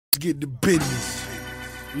get to business.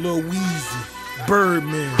 Lil Weezy,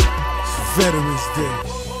 Birdman, it's Veterans Day.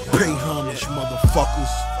 Pay homage,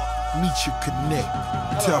 motherfuckers. Meet your connect.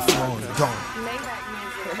 Teflon Don.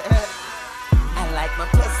 I like my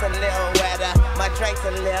pussy a little wetter, my drinks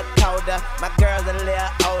a little colder, my girl's a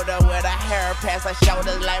little older with her hair past her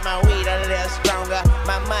shoulders, like my weed a little stronger,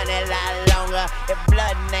 my money a lot longer. If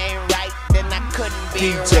blood ain't right, then I couldn't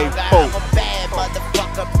be wronger. I'm a bad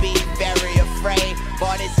motherfucker, be very afraid.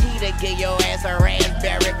 Boy, this heater give your ass a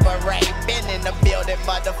raspberry beret. Been in the building,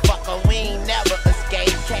 motherfucker, we ain't never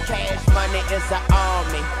escape. Cash money is an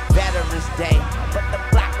army, Veterans Day. But the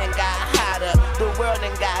block done got hotter, the world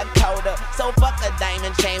done got colder. So fuck a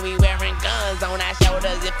diamond chain, we wearing guns on our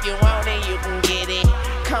shoulders. If you want it, you can get it.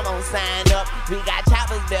 Come on, sign up. We got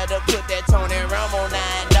choppers, better put that Tony Romo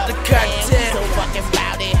 9 up. The cartel. So fucking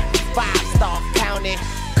bout it, 5-star county.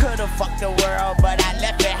 Could've fucked the world, but I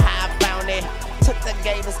left it how I found it. Took the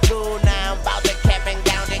game to school, now I'm about to cap and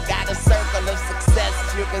gown it. Got a circle of success,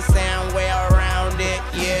 you can say I'm well around it,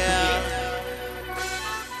 yeah.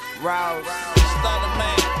 Rouse,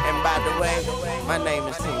 and by the way, my name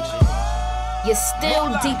is Tinky. You're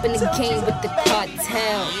still deep in the game with the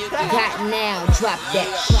cartel. Got now, drop that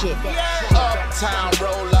shit. Uptown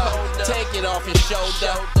roller, take it off your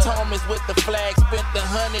shoulder. Thomas with the flag, spent the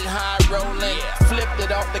 100 high rolling. Flipped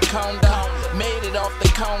it off the condo, made it off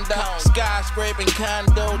the condo. Skyscraping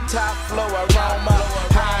condo, top floor aroma.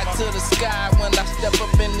 High to the sky when I step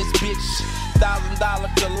up in this bitch. $1,000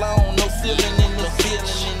 cologne, no ceiling in this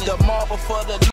bitch. The marble for the